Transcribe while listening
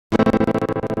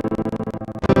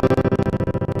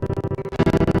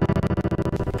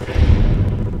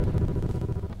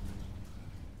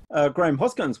Graham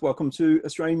Hoskins, welcome to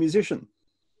Australian Musician.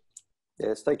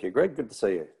 Yes, thank you, Greg. Good to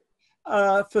see you.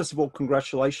 First of all,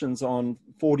 congratulations on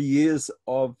 40 years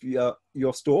of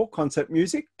your store, Concept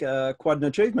Music. Quite an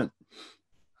achievement.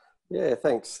 Yeah,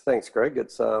 thanks, Greg.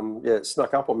 It's it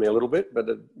snuck up on me a little bit, but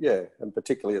and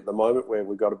particularly at the moment where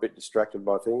we got a bit distracted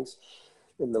by things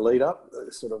in the lead up,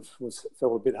 it sort of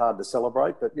felt a bit hard to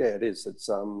celebrate. But yeah, it is. It's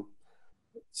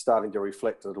starting to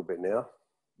reflect a little bit now.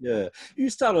 Yeah,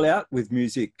 you started out with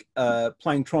music,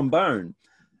 playing trombone.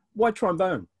 Why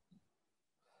trombone?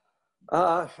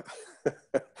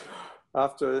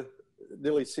 After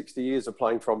nearly 60 years of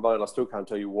playing trombone, I still can't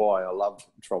tell you why I loved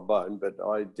trombone, but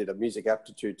I did a music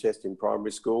aptitude test in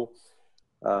primary school,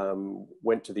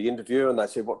 went to the interview and they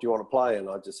said, what do you want to play? And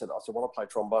I said, I want to play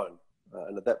trombone.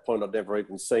 And at that point, I'd never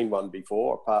even seen one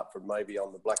before, apart from maybe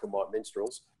on the black and white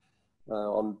minstrels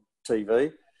on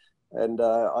TV. And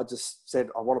I just said,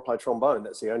 I want to play trombone.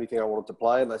 That's the only thing I wanted to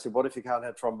play. And they said, what if you can't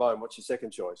have trombone? What's your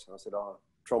second choice? And I said,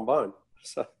 trombone.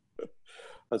 So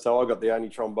I got the only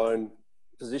trombone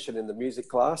position in the music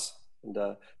class, and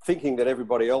thinking that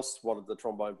everybody else wanted the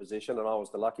trombone position and I was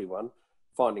the lucky one,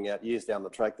 finding out years down the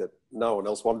track that no one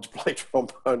else wanted to play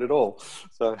trombone at all.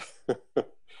 So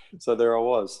so there I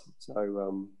was.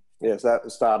 So so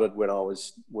that started when I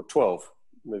was 12,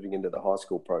 moving into the high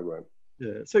school program.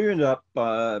 Yeah. So you ended up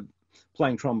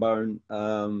playing trombone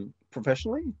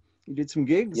professionally? You did some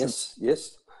gigs?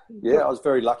 Yes. Yeah, I was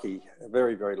very lucky,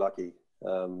 very, very lucky.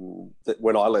 That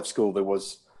when I left school, there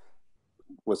was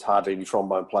hardly any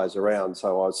trombone players around.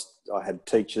 So I had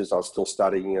teachers, I was still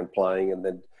studying and playing, and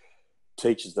then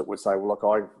teachers that would say, well,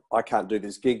 look, I can't do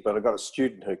this gig, but I've got a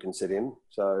student who can sit in.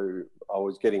 So I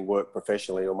was getting work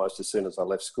professionally almost as soon as I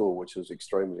left school, which was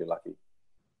extremely lucky.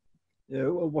 Yeah.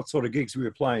 Well, what sort of gigs were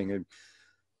you playing?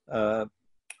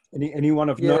 Anyone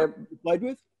of note you played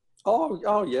with?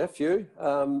 Oh yeah, a few.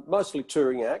 Mostly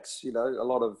touring acts, a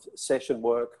lot of session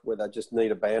work where they just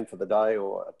need a band for the day,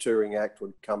 or a touring act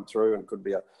would come through and could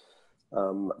be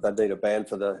they'd need a band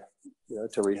for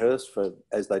to rehearse for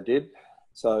as they did.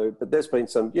 So, but there's been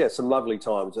some lovely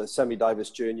times. Sammy Davis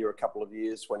Jr. a couple of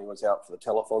years when he was out for the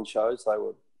telethon shows,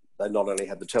 they not only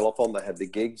had the telethon, they had the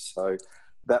gigs. So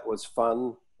that was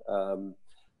fun.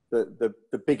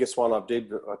 The biggest one I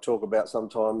talk about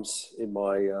sometimes in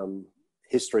my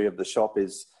history of the shop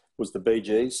was the Bee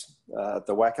Gees at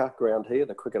the Wacker ground here,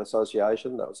 the Cricket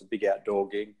Association. That was a big outdoor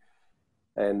gig,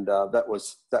 and that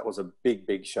was a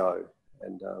big show,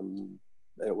 and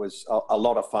it was a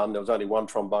lot of fun. There was only one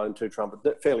trombone, two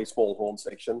trumpet, fairly small horn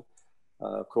section.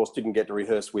 Of course, didn't get to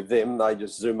rehearse with them. They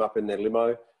just zoom up in their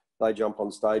limo, they jump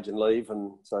on stage and leave,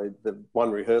 and so the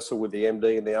one rehearsal with the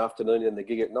MD in the afternoon and the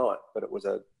gig at night. But it was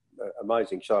an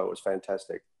amazing show. It was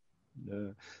fantastic.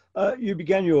 Yeah. You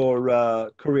began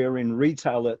your career in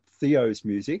retail at Theo's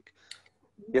Music.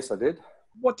 Yes, I did.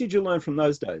 What did you learn from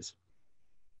those days?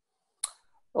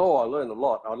 Oh, I learned a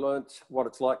lot. I learned what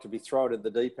it's like to be thrown in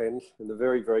the deep end, in the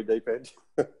very, very deep end.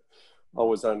 I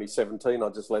was only 17. I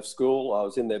just left school. I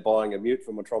was in there buying a mute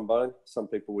for my trombone. Some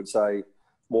people would say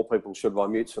more people should buy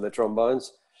mutes for their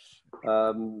trombones.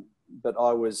 But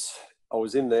I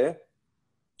was in there,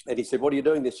 and he said, what are you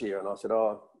doing this year? And I said,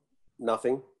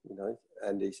 nothing,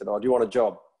 and he said, do you want a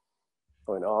job?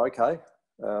 I went, okay.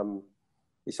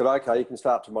 He said, okay, you can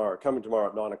start tomorrow. Come in tomorrow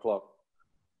at 9 o'clock.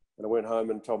 And I went home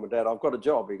and told my dad, I've got a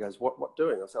job. He goes, what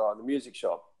doing? I said, in the music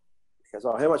shop. He goes,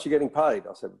 how much are you getting paid?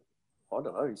 I said, I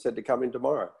don't know. He said to come in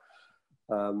tomorrow.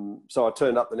 So I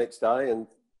turned up the next day and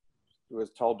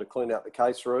was told to clean out the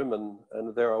case room,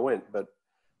 and there I went. But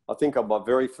I think on my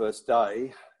very first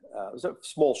day, it was a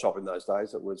small shop in those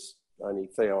days. It was only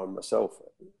Theo and myself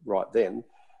right then.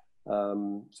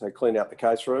 So cleaned out the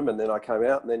case room, and then I came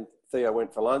out, and then Theo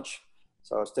went for lunch.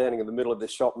 So I was standing in the middle of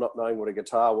this shop, not knowing what a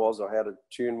guitar was or how to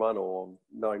tune one, or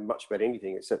knowing much about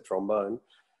anything except trombone.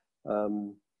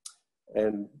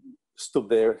 And stood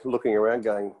there looking around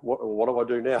going, what do I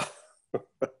do now?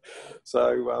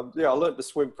 So, I learned to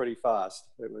swim pretty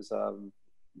fast. It was,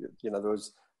 there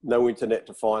was no internet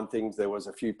to find things. There was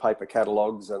a few paper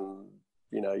catalogues, and,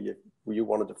 you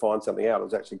wanted to find something out. It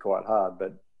was actually quite hard,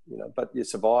 but you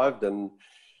survived, and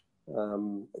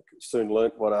soon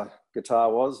learnt what a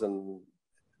guitar was, and,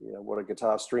 what a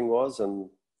guitar string was, and,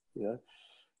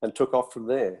 and took off from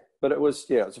there. But it was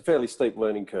a fairly steep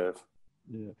learning curve.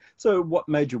 Yeah. So what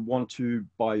made you want to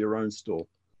buy your own store?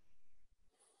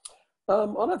 I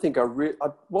don't think I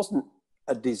wasn't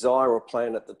a desire or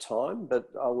plan at the time, but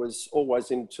I was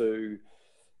always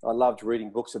I loved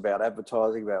reading books about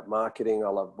advertising, about marketing. I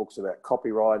loved books about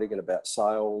copywriting and about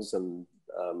sales and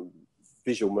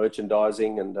visual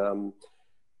merchandising. And,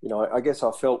 I guess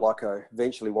I felt like I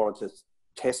eventually wanted to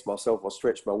test myself or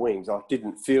stretch my wings. I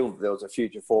didn't feel there was a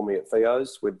future for me at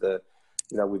Theo's with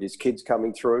with his kids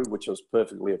coming through, which was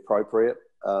perfectly appropriate.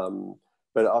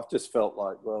 But I've just felt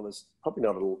like, well, there's probably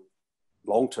not a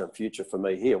long-term future for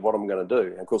me here. What am I going to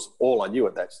do? And of course, all I knew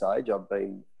at that stage, I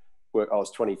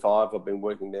was 25. I've been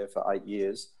working there for 8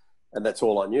 years, and that's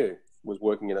all I knew was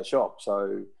working in a shop.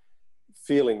 So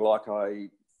feeling like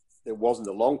there wasn't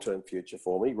a long-term future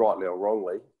for me, rightly or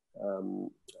wrongly,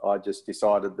 I just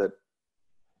decided that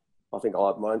I think I'll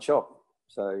have my own shop.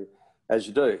 So as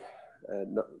you do,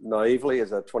 naively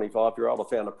as a 25-year-old, I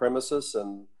found a premises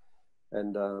and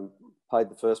paid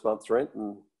the first month's rent,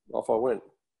 and off I went.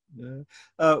 Yeah.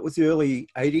 It was the early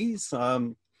 80s.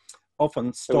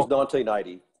 Often stock. It was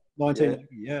 1980. 1980,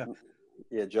 yeah.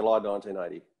 Yeah, July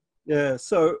 1980. Yeah,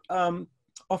 so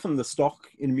often the stock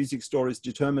in a music store is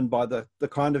determined by the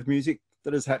kind of music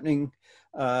that is happening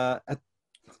at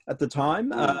the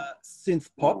time. Synth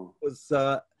pop was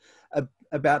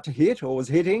about to hit or was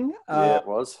hitting. Yeah, it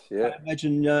was, yeah. I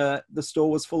imagine the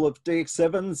store was full of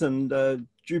DX7s and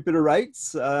Jupiter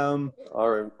 8s.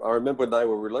 I remember when they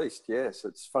were released, yes.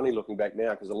 It's funny looking back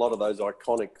now because a lot of those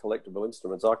iconic collectible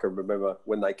instruments, I can remember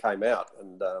when they came out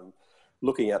and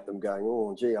looking at them going,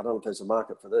 oh, gee, I don't know if there's a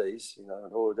market for these, and I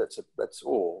wonder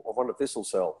if this will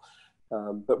sell.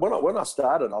 But when I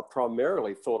started, I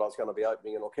primarily thought I was going to be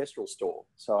opening an orchestral store.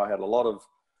 So I had a lot of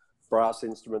brass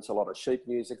instruments, a lot of sheet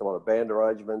music, a lot of band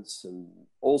arrangements, and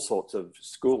all sorts of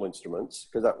school instruments,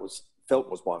 because that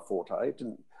was my forte.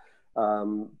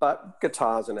 But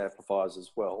guitars and amplifiers as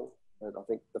well. And I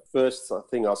think the first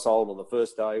thing I sold on the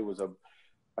first day was a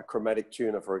chromatic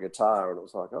tuner for a guitar, and it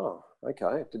was like, oh, okay,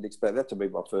 I didn't expect that to be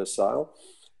my first sale.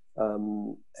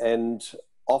 And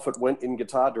off it went in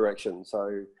guitar direction.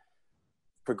 So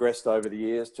progressed over the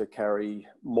years to carry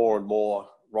more and more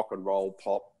rock and roll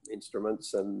pop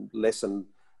instruments and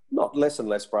not less and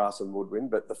less brass and woodwind,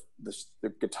 but the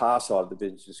guitar side of the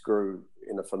business just grew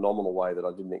in a phenomenal way that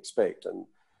I didn't expect. And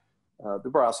the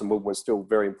brass and woodwind was still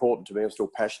very important to me. I'm still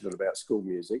passionate about school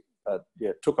music, but yeah,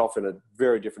 it took off in a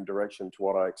very different direction to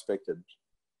what I expected.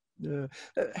 Yeah.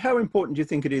 How important do you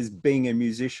think it is being a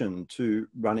musician to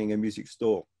running a music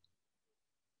store?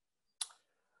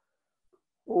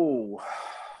 Oh,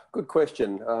 good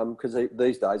question. Because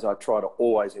these days I try to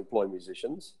always employ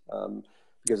musicians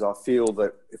because I feel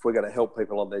that if we're going to help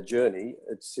people on their journey,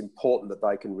 it's important that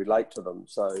they can relate to them.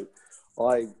 So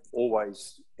I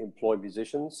always employ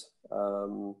musicians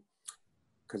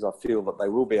because I feel that they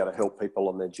will be able to help people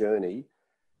on their journey.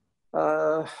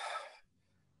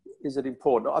 Is it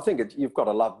important? I think you've got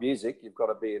to love music. You've got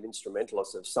to be an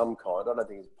instrumentalist of some kind. I don't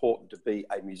think it's important to be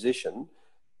a musician.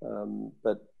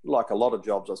 But like a lot of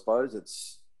jobs, I suppose,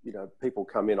 it's, people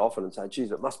come in often and say,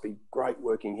 geez, it must be great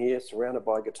working here, surrounded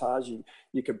by guitars.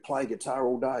 You can play guitar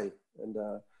all day. And,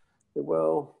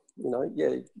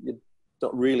 yeah, you're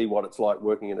not really what it's like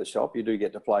working in a shop. You do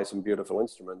get to play some beautiful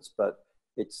instruments, but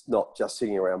it's not just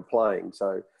sitting around playing.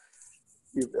 So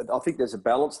I think there's a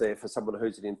balance there for someone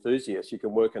who's an enthusiast. You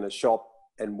can work in a shop,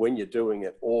 and when you're doing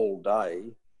it all day,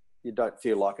 you don't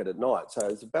feel like it at night. So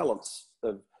there's a balance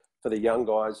for the young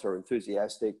guys who are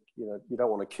enthusiastic. You don't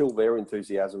want to kill their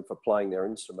enthusiasm for playing their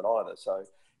instrument either. So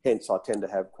hence I tend to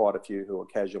have quite a few who are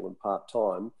casual and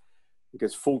part-time,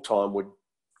 because full-time would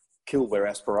kill their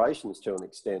aspirations to an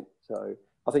extent. So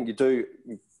I think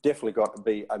you've definitely got to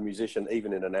be a musician,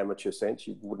 even in an amateur sense.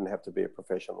 You wouldn't have to be a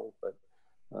professional, but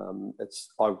it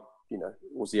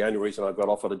was the only reason I got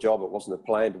offered a job. It wasn't a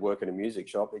plan to work in a music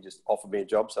shop. He just offered me a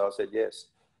job, so I said yes.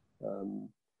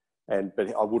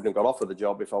 But I wouldn't have got offered the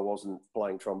job if I wasn't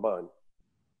playing trombone.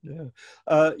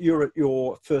 Yeah. You're at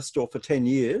your first store for 10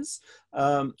 years.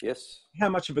 Yes. How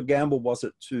much of a gamble was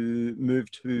it to move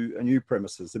to a new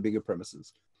premises, a bigger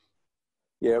premises?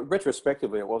 Yeah,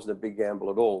 retrospectively, it wasn't a big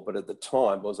gamble at all. But at the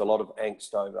time, there was a lot of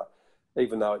angst over,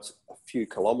 even though it's a few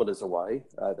kilometres away,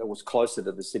 it was closer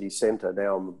to the city centre.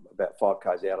 Now I'm about 5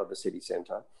 k's out of the city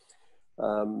centre.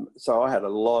 So I had a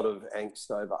lot of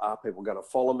angst over, are people going to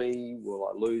follow me? Will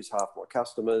I lose half my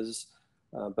customers?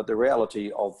 But the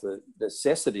reality of the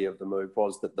necessity of the move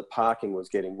was that the parking was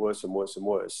getting worse and worse and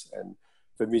worse. And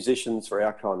for musicians, for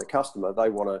our kind of customer, they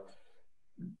want to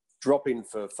drop in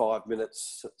for 5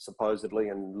 minutes, supposedly,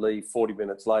 and leave 40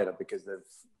 minutes later because they've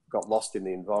got lost in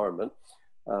the environment,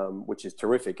 which is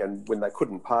terrific. And when they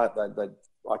couldn't park,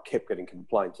 I kept getting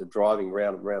complaints of driving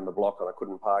round and round the block and I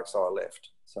couldn't park, so I left.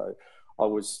 So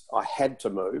I had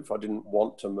to move. I didn't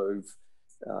want to move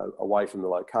away from the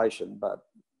location, but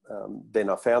then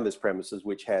I found this premises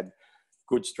which had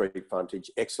good street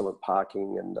frontage, excellent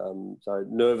parking, and so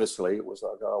nervously it was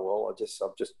like, oh well,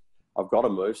 I've got to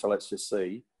move, so let's just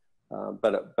see.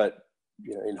 But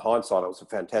you know, in hindsight, it was a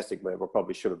fantastic move. I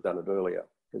probably should have done it earlier.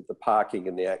 The parking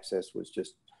and the access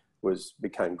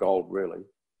became gold, really.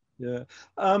 Yeah.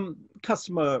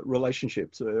 Customer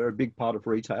relationships are a big part of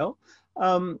retail.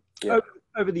 Yeah.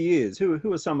 Over the years,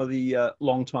 who are some of the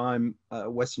long-time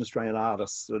Western Australian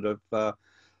artists that have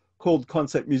called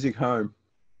concert music home?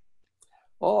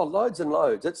 Oh, loads and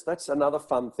loads. That's another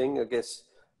fun thing, I guess.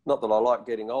 Not that I like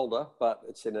getting older, but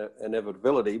it's an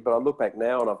inevitability. But I look back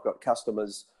now and I've got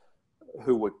customers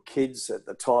who were kids at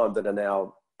the time that are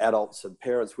now adults and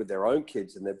parents with their own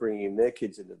kids, and they're bringing their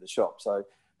kids into the shop. So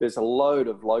there's a load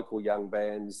of local young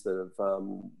bands that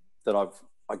I've,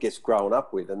 I guess, grown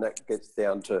up with, and that gets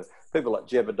down to people like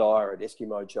Jebediah and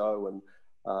Eskimo Joe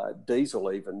and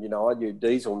Diesel even. You know, I knew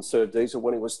Diesel and Sir Diesel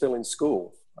when he was still in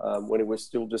school, when he was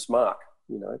still just Mark,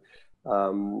 you know.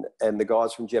 And the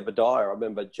guys from Jebediah, I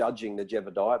remember judging the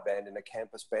Jebediah band in a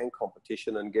campus band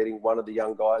competition and getting one of the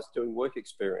young guys doing work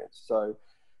experience. So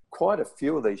quite a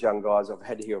few of these young guys I've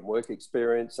had here in work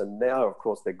experience, and now, of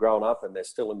course, they're grown up and they're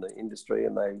still in the industry,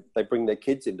 and they bring their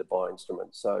kids in to buy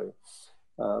instruments. So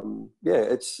yeah,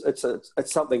 it's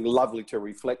something lovely to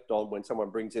reflect on when someone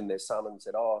brings in their son and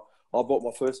said, "Oh, I bought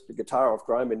my first guitar off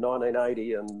Graham in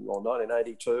 1980 or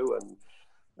 1982,"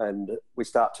 and we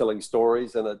start telling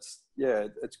stories, and it's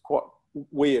quite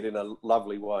weird in a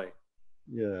lovely way.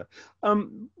 Yeah.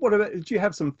 What about, do you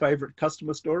have some favorite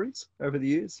customer stories over the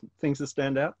years? Things that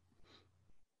stand out?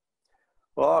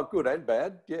 Oh, good and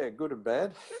bad. Yeah, good and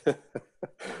bad.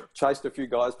 Chased a few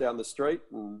guys down the street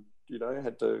and, you know,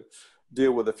 had to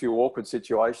deal with a few awkward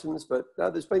situations. But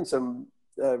there's been some,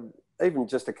 even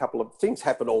just a couple of things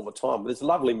happen all the time. There's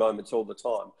lovely moments all the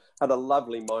time. Had a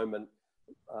lovely moment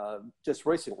just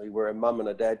recently where a mum and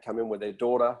a dad come in with their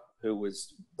daughter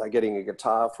they're getting a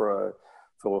guitar for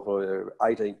her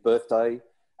 18th birthday,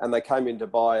 and they came in to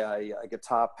buy a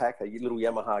guitar pack, a little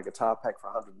Yamaha guitar pack for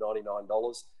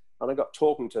 $199. And I got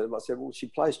talking to them. I said, well, she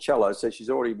plays cello, so she's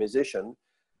already a musician.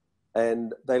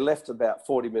 And they left about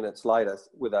 40 minutes later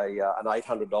with an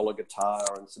 $800 guitar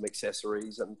and some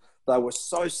accessories. And they were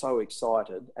so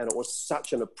excited. And it was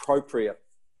such an appropriate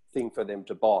thing for them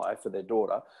to buy for their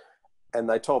daughter. And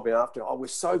they told me after, "Oh, we're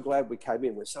so glad we came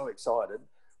in. We're so excited.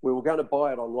 We were going to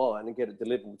buy it online and get it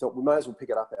delivered. We thought we may as well pick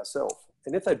it up ourselves."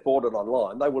 And if they'd bought it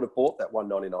online, they would have bought that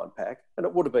 $199 pack, and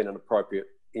it would have been an appropriate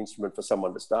instrument for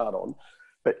someone to start on.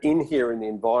 But in here in the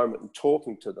environment and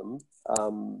talking to them,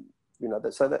 you know,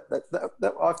 so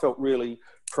that I felt really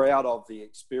proud of the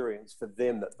experience for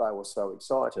them, that they were so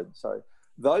excited. So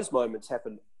those moments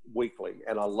happen weekly,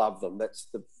 and I love them. That's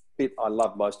the bit I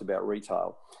love most about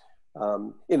retail.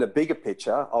 In a bigger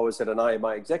picture, I was at an AMA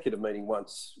executive meeting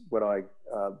once when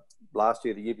last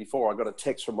year, the year before, I got a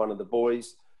text from one of the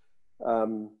boys.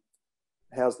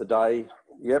 "How's the day?"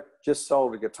 "Yep, just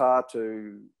sold a guitar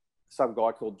to some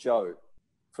guy called Joe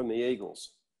from the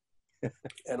Eagles."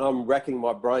 And I'm racking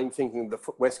my brain thinking the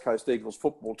West Coast Eagles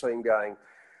football team, going,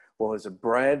 well, there's a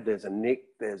Brad, there's a Nick,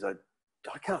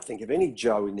 I can't think of any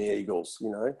Joe in the Eagles, you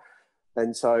know.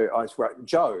 And so I wrote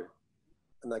Joe,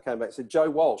 and they came back and said, "Joe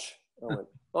Walsh." I went,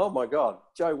 "Oh my God,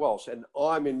 Joe Walsh." And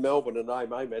I'm in Melbourne at an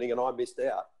AMA meeting, and I missed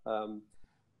out.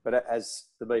 But as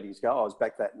the meetings go, I was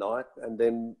back that night, and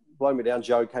then blow me down,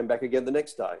 Joe came back again the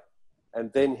next day.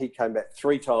 And then he came back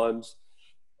 3 times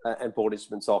and bought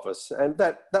instruments off us. And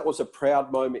that was a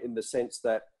proud moment, in the sense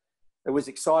that it was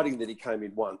exciting that he came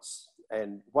in once.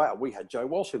 And wow, we had Joe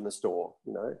Walsh in the store,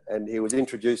 you know, and he was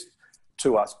introduced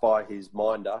to us by his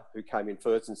minder, who came in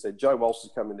first and said, "Joe Walsh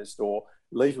has come in this store,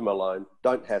 leave him alone,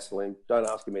 don't hassle him, don't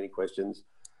ask him any questions.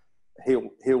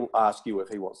 He'll ask you if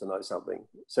he wants to know something."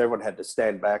 So everyone had to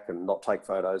stand back and not take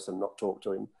photos and not talk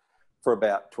to him for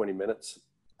about 20 minutes.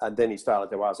 And then he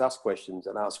started to ask us questions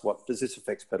and ask, "What does this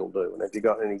effects pedal do? And have you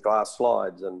got any glass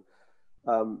slides?" And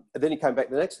then he came back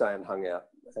the next day and hung out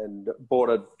and bought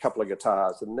a couple of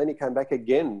guitars. And then he came back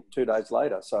again 2 days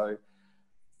later. So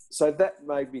that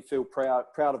made me feel proud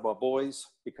of my boys,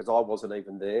 because I wasn't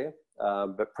even there,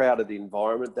 but proud of the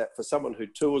environment, that for someone who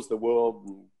tours the world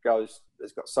and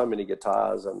has got so many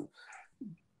guitars, and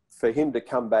for him to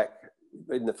come back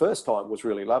in the first time was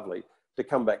really lovely. To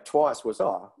come back twice was,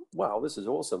 oh, wow, this is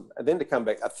awesome. And then to come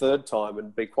back a third time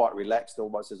and be quite relaxed,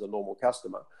 almost as a normal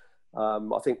customer.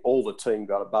 I think all the team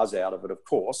got a buzz out of it, of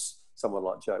course, someone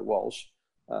like Joe Walsh.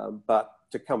 But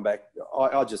to come back,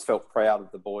 I just felt proud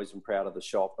of the boys and proud of the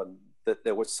shop, and that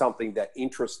there was something that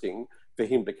interesting for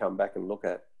him to come back and look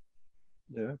at.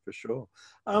 Yeah, for sure.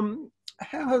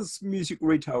 How has music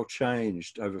retail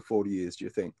changed over 40 years, do you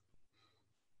think?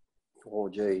 Oh,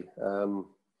 gee.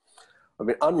 I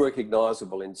mean,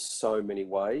 unrecognisable in so many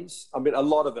ways. I mean, a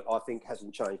lot of it, I think,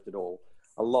 hasn't changed at all.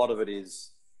 A lot of it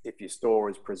is if your store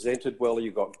is presented well,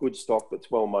 you've got good stock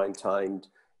that's well maintained,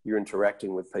 you're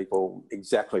interacting with people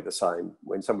exactly the same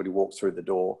when somebody walks through the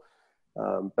door.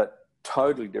 But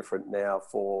totally different now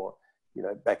for, you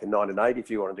know, back in 1980,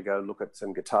 if you wanted to go look at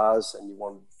some guitars and you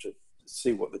wanted to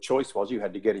see what the choice was, you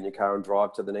had to get in your car and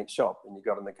drive to the next shop, and you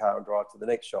got in the car and drive to the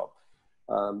next shop.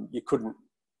 You couldn't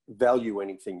value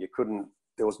anything.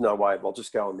 There was no way of, I'll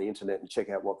just go on the internet and check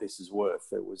out what this is worth.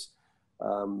 There was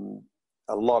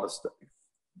a lot of stuff,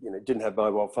 you know, didn't have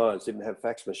mobile phones, didn't have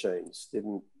fax machines,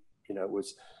 didn't, you know, it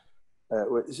was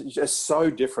just so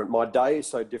different. My day is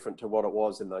so different to what it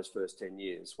was in those first 10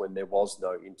 years when there was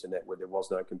no internet, where there was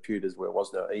no computers, where there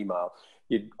was no email.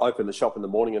 You'd open the shop in the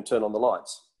morning and turn on the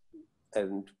lights.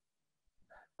 And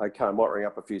okay, I might ring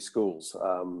up a few schools.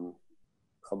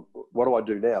 What do I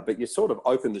do now? But you sort of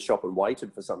opened the shop and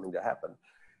waited for something to happen.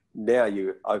 Now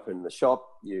you open the shop,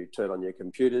 you turn on your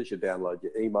computers, you download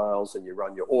your emails, and you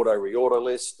run your auto-reorder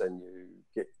list, and you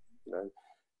get, you know,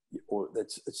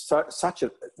 it's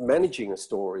managing a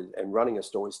store and running a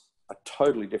store is a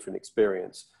totally different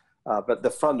experience. But the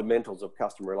fundamentals of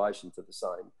customer relations are the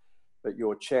same. But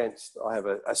your chance, I have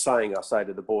a saying I say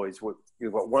to the boys,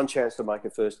 you've got one chance to make a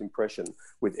first impression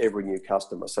with every new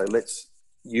customer. So let's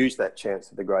use that chance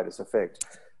to the greatest effect.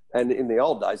 And in the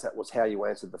old days, that was how you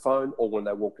answered the phone or when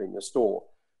they walked in your store.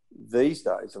 These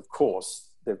days, of course,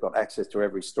 they've got access to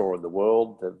every store in the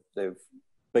world. They've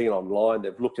been online.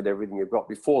 They've looked at everything you've got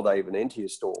before they even enter your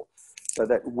store. So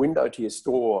that window to your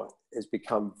store has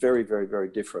become very, very, very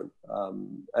different.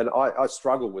 And I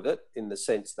struggle with it in the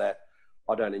sense that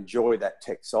I don't enjoy that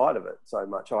tech side of it so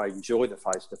much. I enjoy the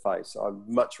face-to-face. I'd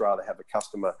much rather have a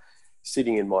customer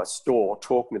sitting in my store,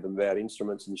 talking to them about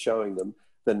instruments and showing them,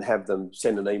 than have them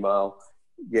send an email.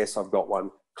 Yes, I've got one.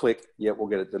 Click. Yeah, we'll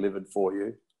get it delivered for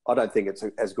you. I don't think it's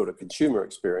as good a consumer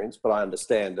experience, but I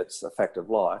understand it's a fact of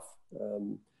life.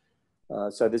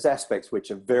 So there's aspects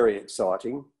which are very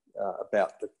exciting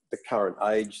about the current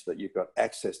age, that you've got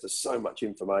access to so much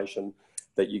information,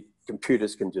 that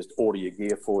computers can just order your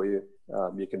gear for you.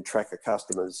 You can track a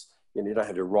customer's, and you don't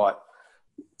have to write.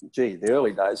 Gee, the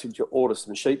early days, when you order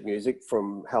some sheet music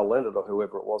from Hal Leonard or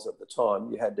whoever it was at the time,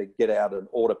 you had to get out an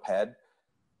order pad,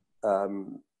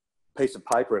 piece of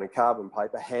paper and a carbon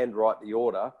paper, hand write the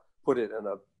order, put it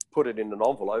in an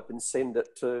envelope and send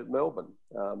it to Melbourne.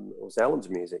 It was Alan's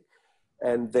Music.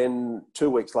 And then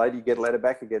 2 weeks later, you get a letter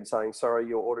back again saying, sorry,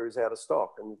 your order is out of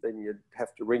stock. And then you'd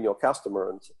have to ring your customer.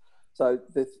 And so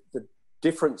the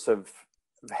difference of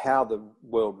how the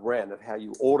world ran, of how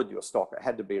you ordered your stock, it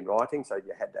had to be in writing. So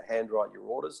you had to handwrite your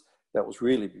orders. That was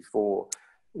really before,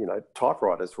 you know,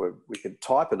 typewriters we could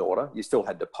type an order. You still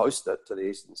had to post it to the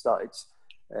eastern states.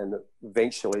 And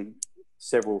eventually,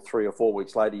 3 or 4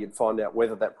 weeks later, you'd find out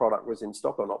whether that product was in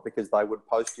stock or not, because they would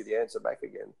post you the answer back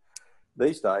again.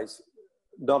 These days,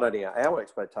 not only are our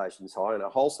expectations high and our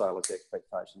wholesalers'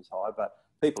 expectations high, but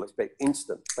people expect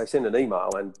instant. They send an email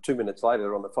and 2 minutes later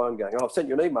they're on the phone going, oh, I've sent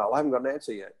you an email, I haven't got an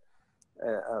answer yet.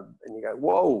 And you go,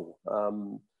 whoa.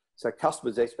 So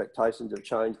customers' expectations have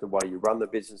changed, the way you run the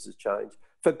business has changed,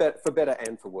 for better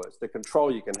and for worse. The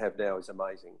control you can have now is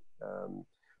amazing.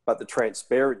 But the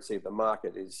transparency of the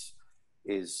market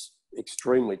is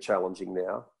extremely challenging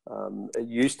now. It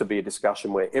used to be a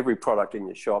discussion where every product in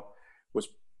your shop was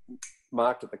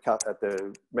marked at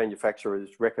the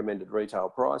manufacturer's recommended retail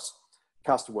price.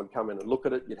 Customer would come in and look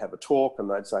at it, you'd have a talk, and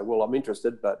they'd say, well, I'm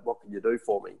interested, but what can you do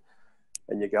for me?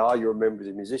 And you go, oh, you're a member of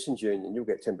the Musicians Union, you'll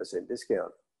get 10%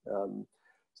 discount.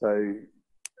 So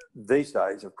these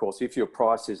days, of course, if your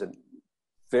price isn't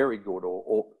very good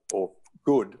or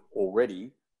good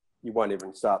already, you won't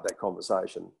even start that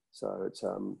conversation. So it's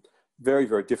very,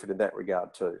 very different in that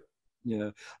regard too.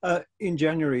 Yeah. In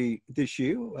January this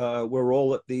year, we're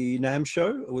all at the NAMM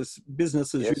show. It was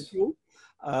business as usual.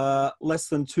 Less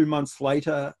than 2 months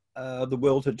later, the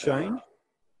world had changed.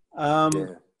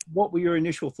 What were your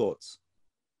initial thoughts?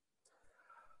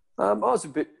 I was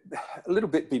a little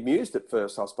bit bemused at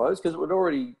first, I suppose, because it would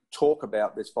already talk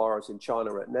about this virus in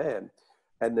China at NAMM,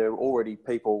 and there were already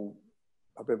people,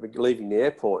 I remember leaving the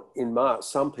airport in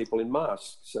masks, some people in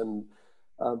masks, and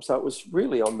so it was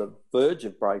really on the verge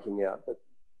of breaking out. But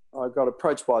I got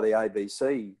approached by the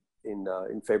ABC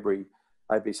in February,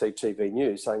 ABC TV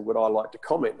News, saying, would I like to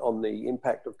comment on the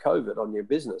impact of COVID on your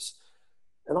business?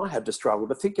 And I had to struggle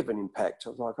to think of an impact.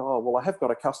 I was like, oh, well, I have got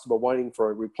a customer waiting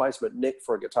for a replacement neck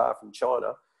for a guitar from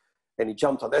China. And he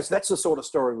jumped on, that's the sort of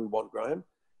story we want, Graham.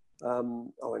 I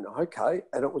went, okay.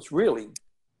 And it was really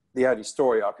the only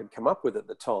story I could come up with at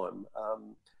the time.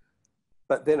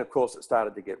 But then, of course, it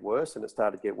started to get worse, and it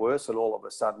started to get worse, and all of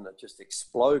a sudden it just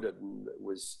exploded, and it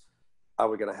was are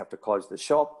we going to have to close the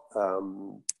shop?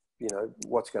 You know,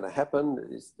 what's going to happen?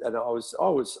 And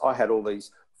I had all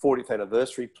these 40th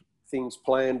anniversary things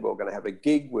planned. We were going to have a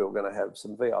gig. We were going to have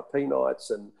some VIP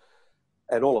nights, and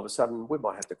all of a sudden we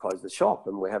might have to close the shop.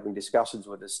 And we're having discussions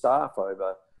with the staff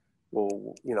over,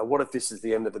 well, you know, what if this is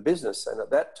the end of the business? And at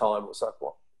that time it was like,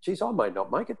 well, geez, I may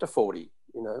not make it to 40.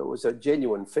 You know, it was a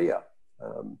genuine fear.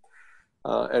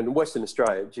 And in Western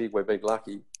Australia, gee, we've been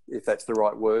lucky, if that's the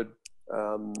right word,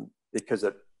 because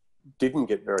it didn't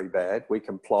get very bad. We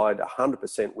complied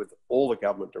 100% with all the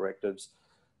government directives,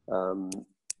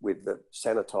 with the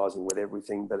sanitising, with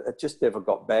everything, but it just never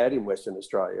got bad in Western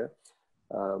Australia.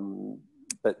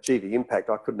 But gee, the impact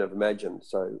I couldn't have imagined.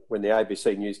 So when the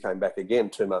ABC News came back again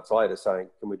 2 months later saying,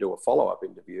 can we do a follow-up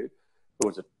interview? It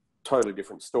was a totally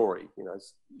different story, you know,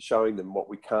 showing them what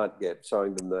we can't get,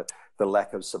 showing them the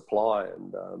lack of supply,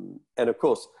 and of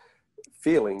course,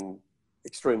 feeling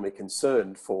extremely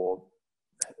concerned for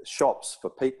shops, for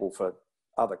people, for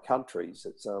other countries.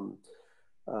 It's, I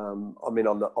mean,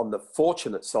 on the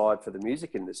fortunate side for the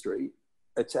music industry,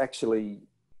 it's actually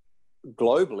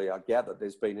globally, I gather,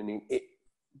 there's been a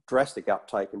drastic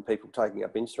uptake in people taking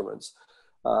up instruments.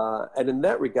 And in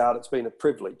that regard, it's been a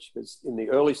privilege, because in the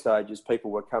early stages,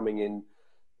 people were coming in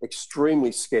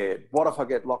extremely scared. What if I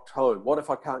get locked home? What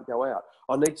if I can't go out?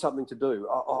 I need something to do.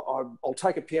 I'll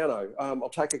take a piano. I'll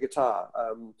take a guitar.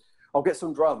 I'll get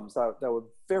some drums. They were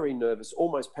very nervous,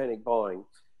 almost panic buying.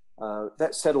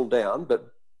 That settled down,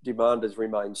 but demand has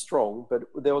remained strong. But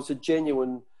there was a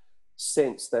genuine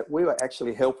sense that we were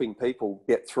actually helping people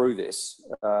get through this.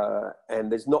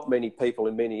 And there's not many people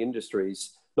in many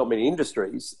industries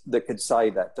that could say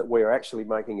that we're actually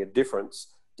making a difference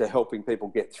to helping people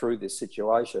get through this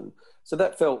situation. So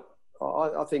that felt,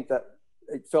 I think that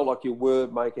it felt like you were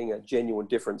making a genuine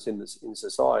difference in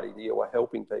society, that you were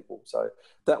helping people. So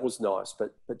that was nice,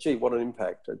 but gee, what an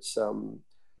impact. It's, I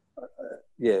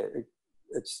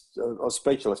was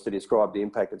speechless to describe the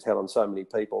impact it's had on so many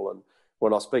people. And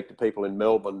when I speak to people in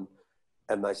Melbourne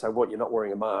and they say, what, you're not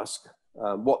wearing a mask?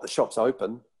 What, the shop's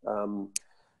open?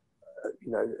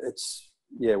 You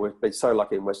know, we've been so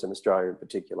lucky in Western Australia in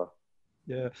particular.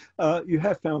 Yeah. You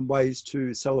have found ways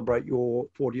to celebrate your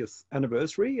 40th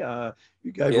anniversary.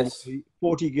 You gave away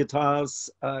 40 guitars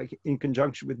in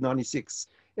conjunction with 96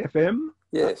 FM.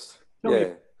 Yes. Tell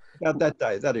me about that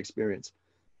day, that experience.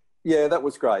 Yeah, that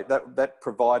was great. That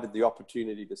provided the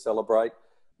opportunity to celebrate.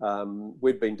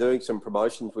 We'd been doing some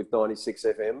promotions with 96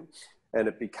 FM,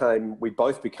 and we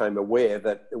both became aware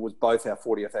that it was both our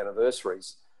 40th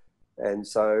anniversaries. And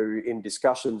so in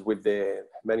discussions with their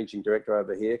managing director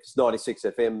over here, because 96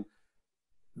 FM,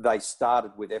 they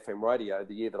started with FM radio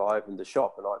the year that I opened the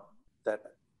shop, and that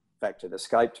fact had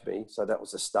escaped me. So that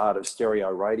was the start of stereo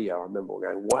radio. I remember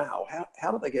going, wow,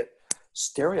 how did they get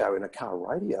stereo in a car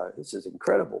radio? This is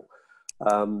incredible.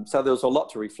 So there was a lot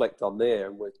to reflect on there.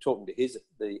 And we're talking to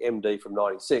the MD from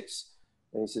 96,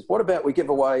 and he says, what about we give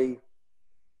away,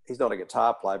 he's not a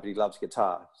guitar player, but he loves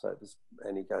guitar.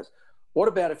 And he goes, what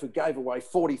about if we gave away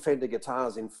 40 Fender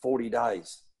guitars in 40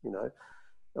 days, you know?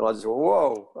 And I just went,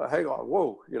 whoa, hang on,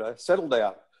 whoa, you know, settle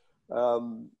down.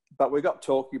 But we got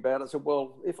talking about it. I said,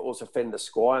 well, if it was a Fender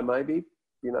Squire, maybe,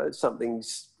 you know,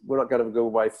 we're not going to go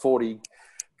away 40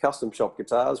 custom shop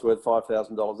guitars worth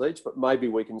 $5,000 each, but maybe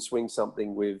we can swing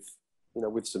something with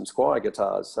some Squire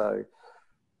guitars. So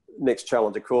next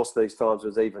challenge, of course, these times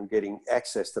was even getting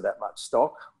access to that much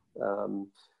stock.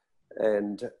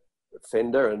 And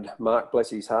Fender and Mark,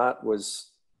 bless his heart,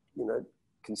 was, you know,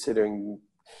 considering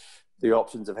the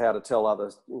options of how to tell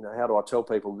others, you know, how do I tell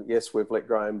people that, yes, we've let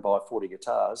Graham buy 40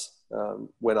 guitars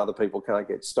when other people can't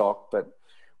get stock. But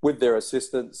with their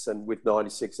assistance and with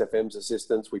 96 FM's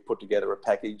assistance, we put together a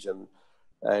package,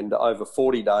 and over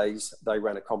 40 days, they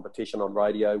ran a competition on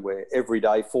radio where every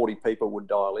day 40 people would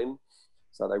dial in.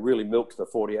 So they really milked the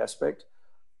 40 aspect.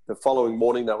 The following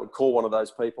morning, they would call one of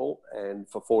those people, and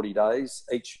for 40 days,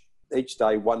 each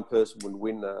day, one person would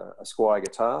win a Squire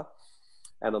guitar.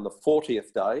 And on the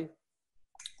 40th day,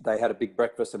 they had a big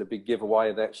breakfast and a big giveaway,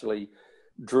 and actually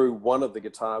drew one of the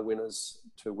guitar winners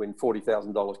to win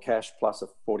 $40,000 cash plus a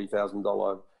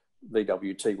 $40,000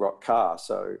 VWT rock car.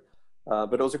 So,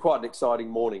 but it was quite an exciting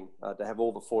morning to have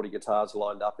all the 40 guitars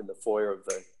lined up in the foyer of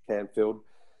the Camfield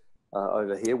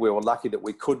over here. We were lucky that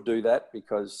we could do that,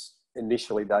 because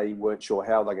initially they weren't sure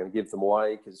how they're going to give them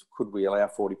away, because could we allow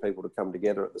 40 people to come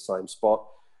together at the same spot?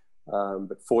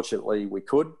 But fortunately we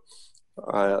could.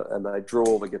 And they drew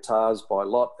all the guitars by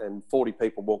lot, and 40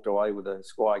 people walked away with a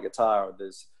Squire guitar.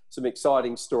 There's some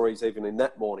exciting stories even in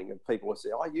that morning of people who say,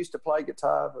 I used to play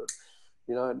guitar, but,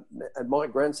 you know, and my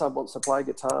grandson wants to play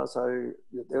guitar. So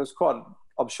there was quite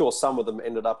I'm sure some of them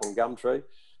ended up on Gumtree,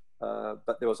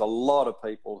 but there was a lot of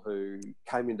people who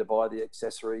came in to buy the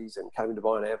accessories and came in to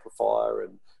buy an amplifier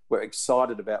and were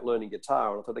excited about learning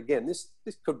guitar. And I thought, again, this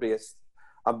could be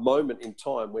a moment in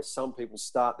time where some people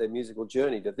start their musical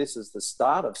journey, that this is the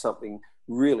start of something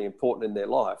really important in their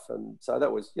life. And so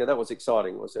that was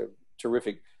exciting. It was a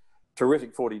terrific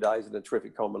 40 days and a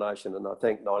terrific combination. And I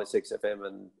thank 96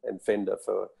 FM and Fender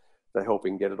for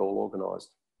helping get it all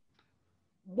organised.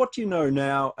 What do you know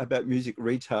now about music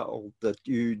retail that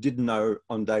you didn't know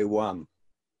on day one?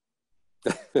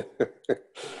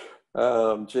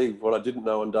 What I didn't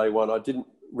know on day one,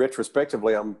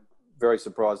 retrospectively, I'm very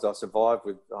surprised I survived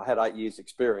I had 8 years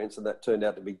experience, and that turned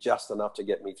out to be just enough to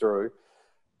get me through.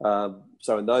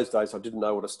 So in those days, I didn't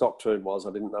know what a stock turn was.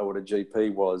 I didn't know what a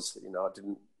GP was. You know,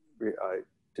 I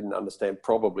didn't understand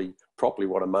properly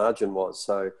what a margin was.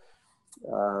 So,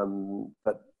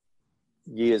 but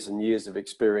years and years of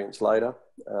experience later,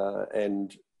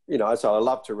 and, you know, so I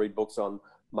love to read books on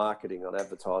marketing, on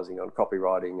advertising, on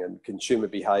copywriting, and consumer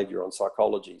behavior, on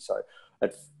psychology. So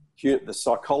the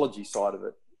psychology side of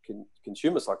it,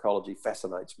 consumer psychology,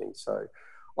 fascinates me. So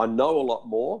I know a lot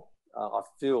more. I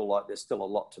feel like there's still a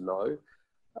lot to know.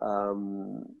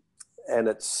 And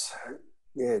it's,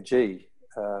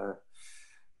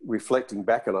 reflecting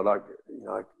back on it,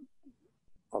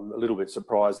 I'm a little bit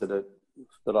surprised that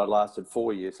I lasted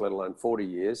 4 years, let alone 40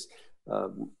 years.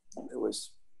 It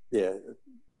was,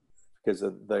 because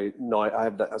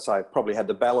I probably had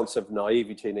the balance of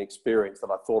naivety and experience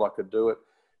that I thought I could do it.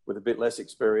 With a bit less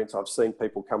experience, I've seen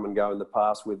people come and go in the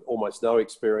past with almost no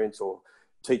experience, or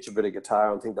teach a bit of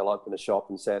guitar and think they'll open a shop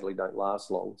and sadly don't last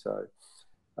long. So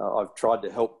I've tried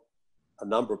to help a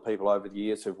number of people over the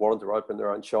years who've wanted to open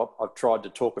their own shop. I've tried to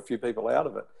talk a few people out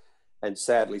of it. And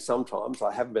sadly, sometimes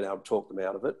I haven't been able to talk them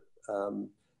out of it.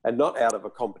 And not out of a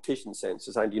competition sense,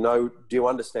 of saying, do you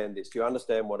understand this? Do you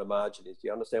understand what a margin is? Do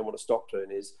you understand what a stock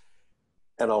turn is?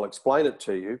 And I'll explain it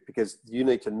to you, because you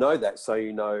need to know that, so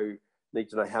need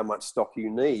to know how much stock you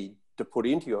need to put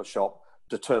into your shop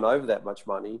to turn over that much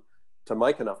money to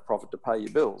make enough profit to pay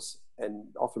your bills. And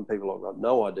often people have got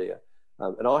no idea.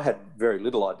 And I had very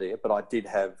little idea, but I did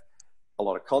have a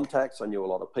lot of contacts. I knew a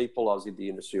lot of people. I was in the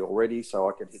industry already, so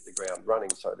I could hit the ground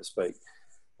running, so to speak.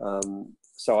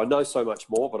 So I know so much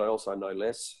more, but I also know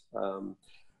less.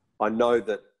 I know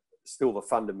that still the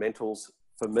fundamentals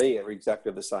for me are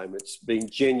exactly the same. It's being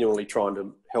genuinely trying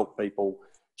to help people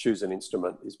choose an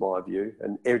instrument, is my view.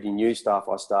 And every new staff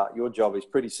I start, your job is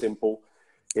pretty simple.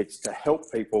 It's to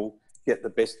help people get the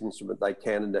best instrument they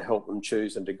can, and to help them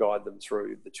choose and to guide them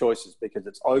through the choices, because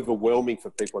it's overwhelming for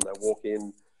people when they walk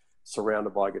in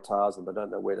surrounded by guitars and they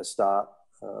don't know where to start.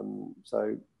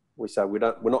 So we say we're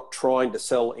not trying to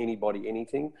sell anybody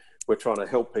anything. We're trying to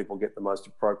help people get the most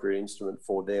appropriate instrument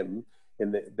for them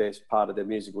in their part of their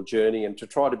musical journey, and to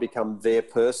try to become their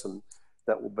person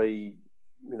that will be,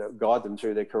 guide them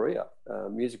through their career,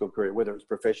 musical career, whether it's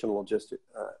professional or just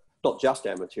not just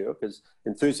amateur, because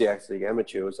enthusiastic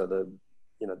amateurs are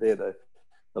they're the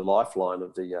lifeline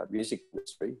of the music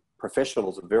industry.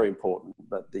 Professionals are very important,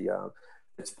 but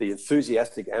it's the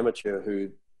enthusiastic amateur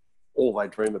who all they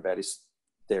dream about is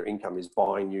their income is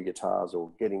buying new guitars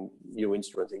or getting new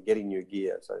instruments and getting new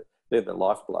gear. So they're the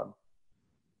lifeblood.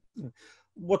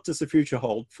 What does the future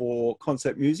hold for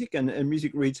concept music and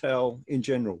music retail in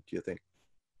general, do you think?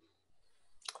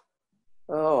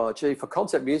 Oh, gee, for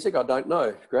concept music, I don't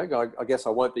know, Greg. I guess I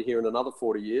won't be here in another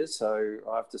 40 years, so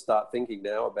I have to start thinking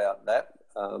now about that.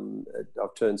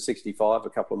 I've turned 65 a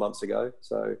couple of months ago,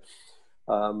 so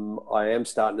I am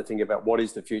starting to think about what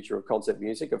is the future of concept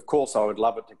music. Of course, I would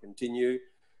love it to continue.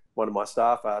 One of my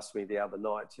staff asked me the other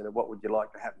night, what would you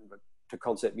like to happen to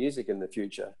concept music in the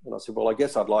future? And I said, well, I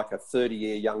guess I'd like a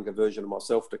 30-year younger version of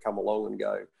myself to come along and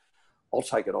go, I'll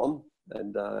take it on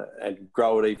and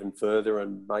grow it even further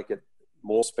and make it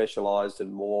more specialised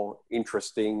and more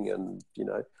interesting. And,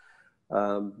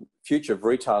 future of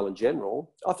retail in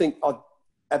general, I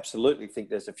absolutely think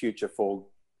there's a future for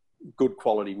good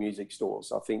quality music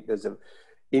stores. I think there's an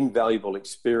invaluable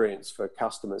experience for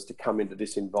customers to come into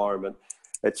this environment.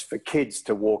 It's for kids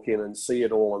to walk in and see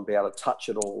it all and be able to touch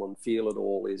it all and feel it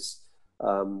all. Is,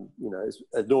 as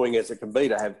annoying as it can be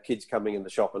to have kids coming in the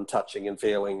shop and touching and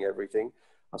feeling everything.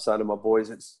 I say to my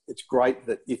boys, it's great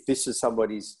that if this is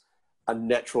a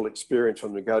natural experience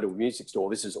when we go to a music store,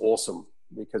 this is awesome,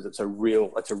 because it's a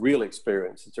real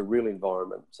experience. It's a real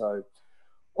environment. So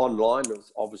online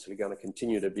is obviously going to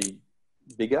continue to be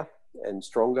bigger and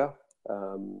stronger.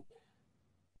 But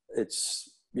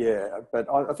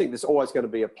I think there's always going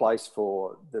to be a place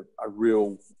for a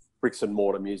real bricks and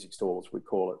mortar music stores, we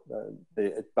call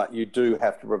it. But you do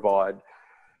have to provide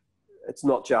it's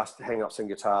not just hang up some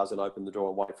guitars and open the door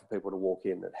and wait for people to walk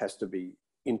in. It has to be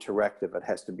interactive. It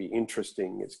has to be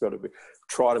interesting. It's got to be,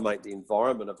 try to make the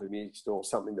environment of a music store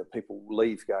something that people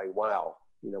leave going, wow.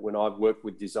 You know, when I've worked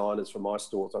with designers for my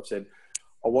stores, I've said,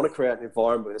 I want to create an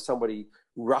environment where somebody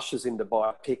rushes in to buy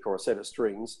a pick or a set of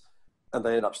strings and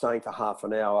they end up staying for half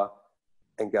an hour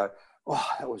and go, oh,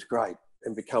 that was great,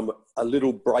 and become a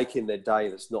little break in their day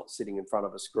that's not sitting in front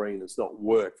of a screen, that's not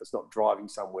work, that's not driving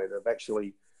somewhere. They've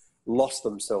actually lost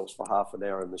themselves for half an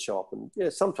hour in the shop. And yeah,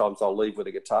 sometimes I'll leave with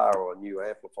a guitar or a new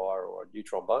amplifier or a new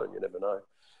trombone, you never know.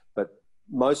 But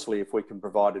mostly if we can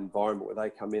provide an environment where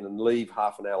they come in and leave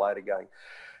half an hour later going,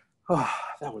 oh,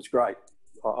 that was great,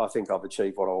 I think I've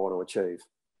achieved what I want to achieve.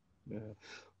 Yeah.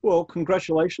 Well,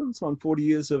 congratulations on 40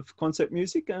 years of concert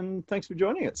music, and thanks for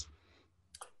joining us.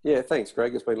 Yeah, thanks,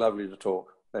 Greg. It's been lovely to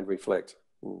talk and reflect.